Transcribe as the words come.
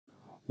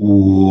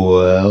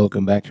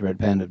Welcome back to Red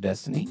Panda of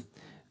Destiny.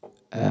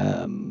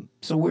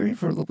 So we're in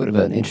for a little bit of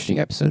an interesting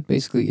episode.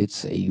 Basically,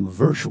 it's a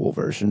virtual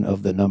version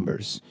of the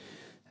numbers.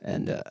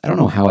 And I don't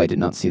know how I did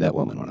not see that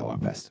woman when I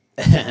walked past.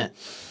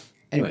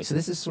 Anyway, so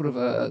this is sort of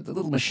the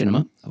little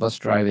machinima of us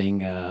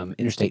driving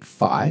Interstate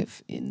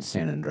 5 in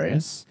San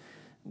Andreas.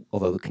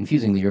 Although,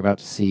 confusingly, you're about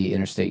to see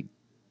Interstate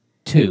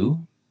 2.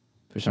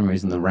 For some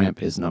reason, the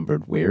ramp is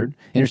numbered weird.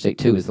 Interstate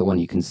 2 is the one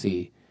you can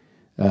see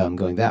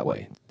going that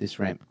way. This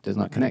ramp does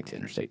not connect to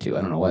Interstate 2.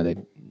 I don't know why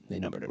they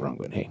numbered it wrong,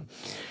 but hey,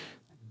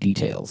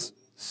 details.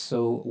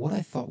 So what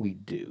I thought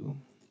we'd do,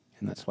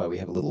 and that's why we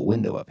have a little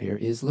window up here,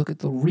 is look at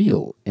the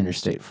real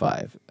Interstate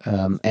 5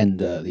 and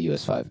the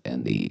US 5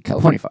 and the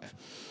California 5.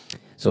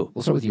 So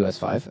we'll start with US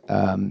 5.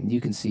 You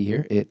can see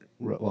here,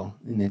 well,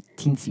 in that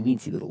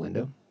teensy-weensy little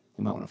window,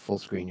 you might want to full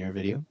screen your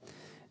video.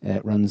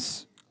 It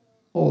runs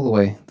all the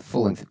way the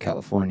full length of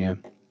California,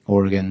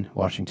 Oregon,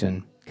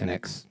 Washington,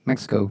 connects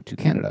Mexico to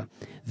Canada.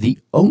 The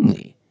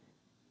only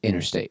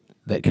interstate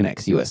that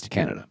connects U.S. to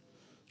Canada.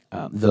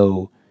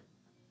 Though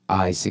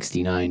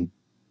I-69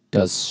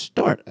 does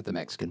start at the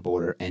Mexican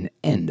border and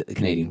end at the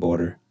Canadian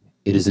border,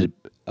 it is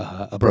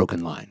a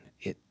broken line.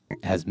 It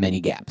has many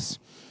gaps.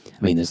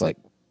 I mean, there's like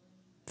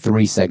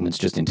 3 segments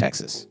just in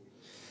Texas.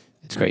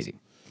 It's crazy.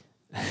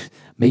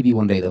 Maybe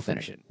one day they'll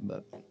finish it,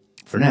 but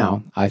for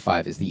now,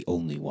 I-5 is the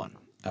only one.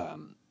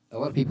 A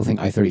lot of people think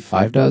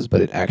I-35 does,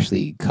 but it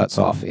actually cuts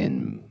off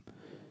in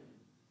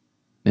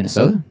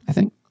Minnesota, I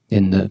think.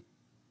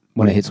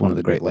 When it hits one of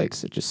the Great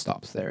Lakes, it just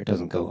stops there. It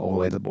doesn't go all the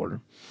way to the border.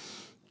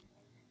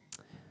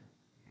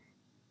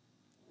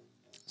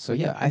 So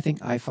yeah, I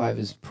think I-5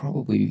 is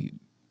probably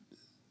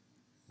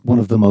one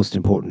of the most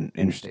important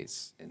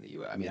interstates in the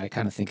U.S. I mean, I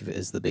kind of think of it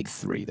as the big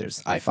 3.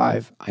 There's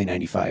I-5,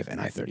 I-95,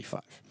 and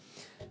I-35.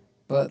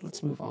 But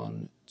let's move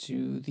on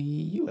to the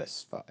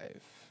US 5.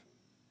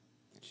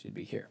 It should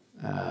be here,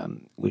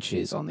 which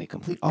is on the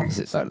complete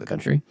opposite side of the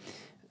country.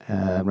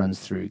 Runs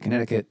through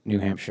Connecticut, New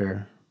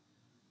Hampshire,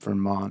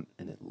 Vermont,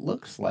 and it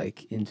looks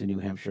like into New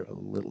Hampshire a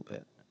little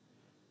bit.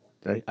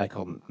 I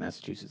called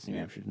Massachusetts New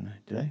Hampshire, didn't I?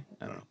 Did I?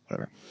 I don't know.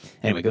 Whatever.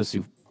 Anyway, it goes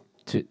through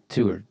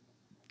two or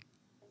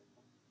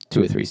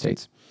 3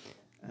 states.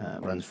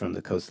 Runs from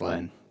the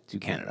coastline to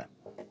Canada.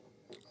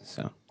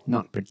 So,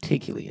 not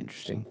particularly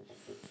interesting.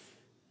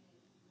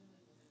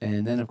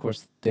 And then, of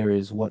course, there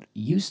is what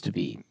used to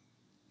be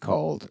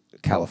called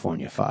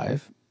California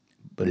 5,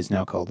 but is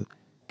now called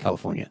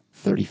California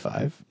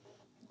 35,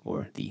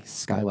 or the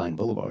Skyline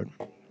Boulevard.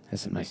 Has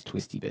some nice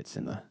twisty bits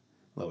in the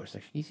lower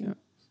section. You see my,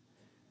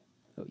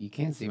 oh, you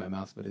can see my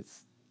mouse, but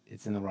it's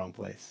in the wrong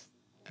place.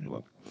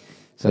 Anyway.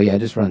 So yeah, it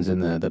just runs in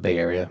the Bay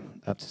Area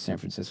up to San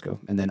Francisco.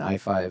 And then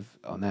I-5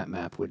 on that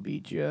map would be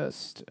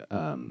just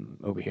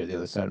over here, the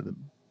other side of the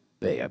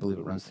bay. I believe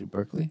it runs through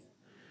Berkeley.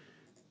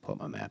 Pull up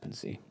my map and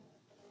see.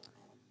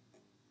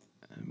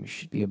 We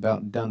should be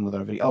about done with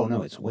our video. Oh,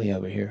 no, it's way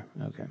over here.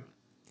 Okay.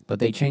 But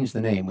they changed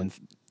the name when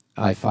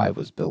I-5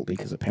 was built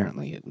because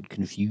apparently it would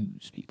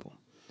confuse people.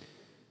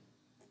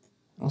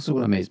 Also,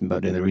 what amazed me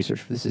about doing the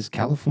research for this is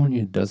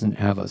California doesn't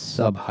have a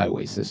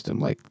sub-highway system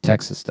like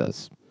Texas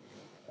does,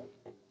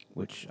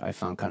 which I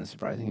found kind of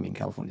surprising. I mean,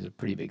 California is a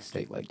pretty big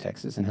state like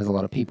Texas and has a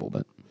lot of people,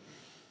 but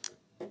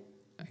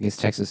I guess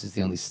Texas is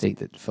the only state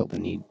that felt the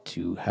need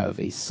to have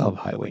a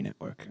sub-highway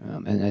network.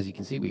 And as you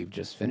can see, we've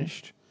just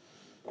finished.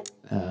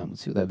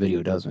 Let's see what that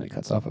video does when it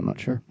cuts off. I'm not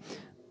sure.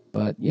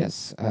 But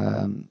yes,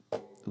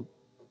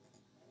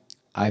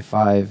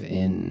 I-5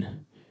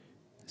 in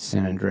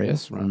San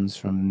Andreas runs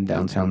from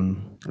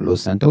downtown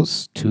Los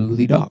Santos to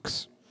the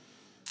docks.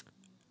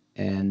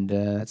 And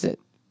that's it.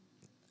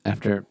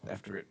 After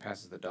it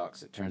passes the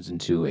docks, it turns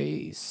into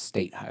a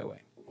state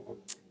highway.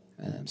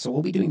 So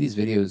we'll be doing these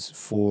videos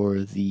for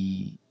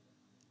the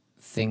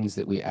things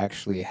that we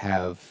actually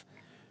have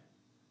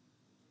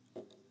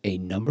a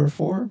number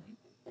for.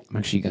 I'm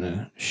actually going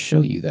to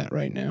show you that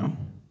right now.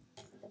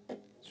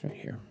 It's right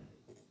here.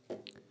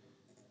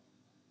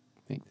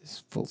 Make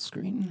this full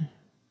screen.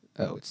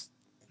 Oh, it's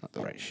not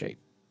the right shape.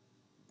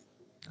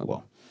 Oh,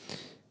 well.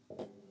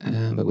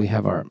 But we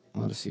have our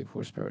Odyssey of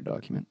Horsepower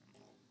document.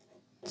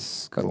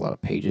 It's got a lot of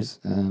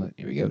pages.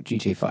 Here we go,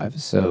 GTA 5.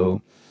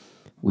 So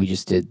we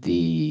just did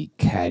the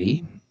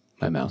caddy.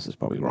 My mouse is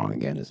probably wrong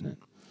again, isn't it?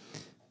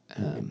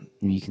 And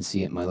you can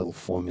see it, my little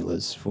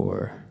formulas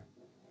for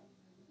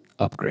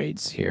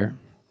upgrades here.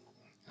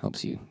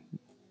 Helps you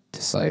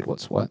decide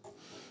what's what.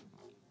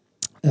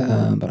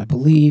 But I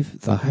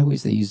believe the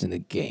highways they used in the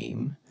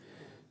game,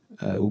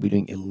 we'll be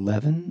doing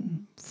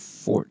 11,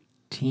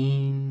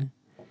 14,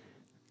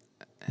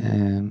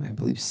 I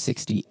believe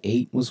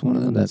 68 was one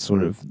of them. That's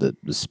sort of the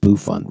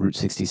spoof on Route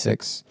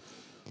 66.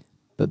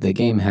 But the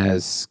game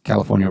has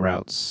California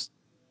routes,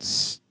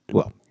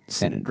 well,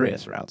 San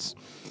Andreas routes,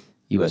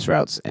 U.S.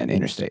 routes, and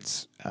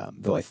interstates.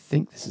 Though I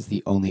think this is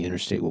the only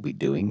interstate we'll be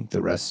doing.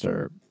 The rest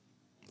are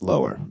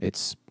lower.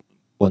 It's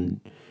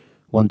 1,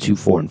 2,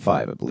 4, and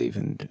 5, I believe.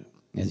 And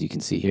as you can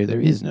see here, there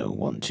is no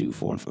 1, 2,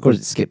 4, and 5. Of course,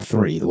 it skipped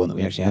 3, the one that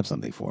we actually have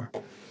something for.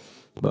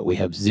 But we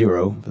have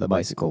 0 for the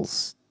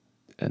bicycles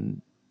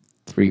and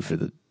 3 3 for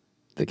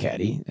the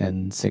Caddy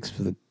and 6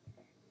 for the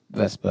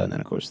Vespa, and then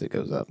of course it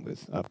goes up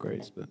with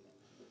upgrades. But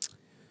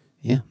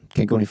yeah,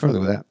 can't go any further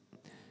with that.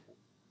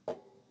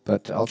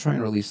 But I'll try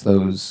and release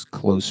those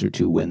closer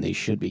to when they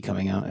should be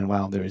coming out. And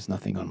wow, there is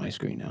nothing on my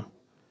screen now.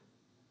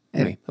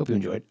 Anyway, hope you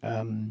enjoyed.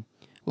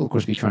 We'll, of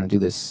course, be trying to do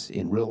this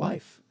in real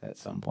life at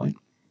some point.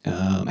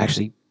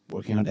 Actually,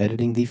 working on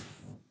editing the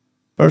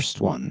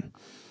first one.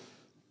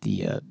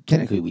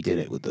 Technically, we did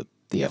it with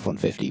the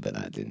F-150, but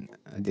I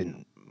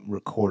didn't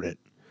record it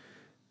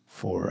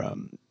for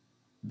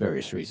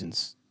various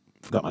reasons.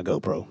 Forgot my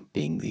GoPro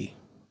being the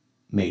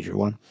major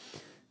one.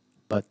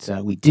 But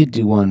we did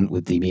do one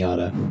with the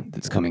Miata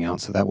that's coming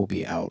out, so that will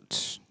be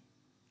out.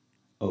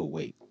 Oh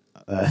wait,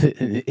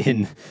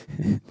 in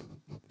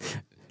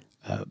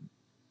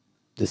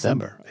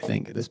December, I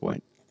think, at this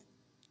point.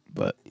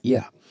 But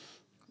yeah,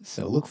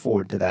 so look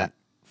forward to that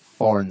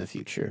far in the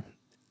future.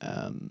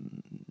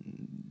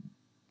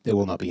 There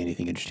will not be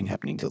anything interesting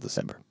happening till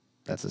December.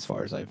 That's as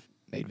far as I've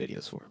made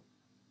videos for.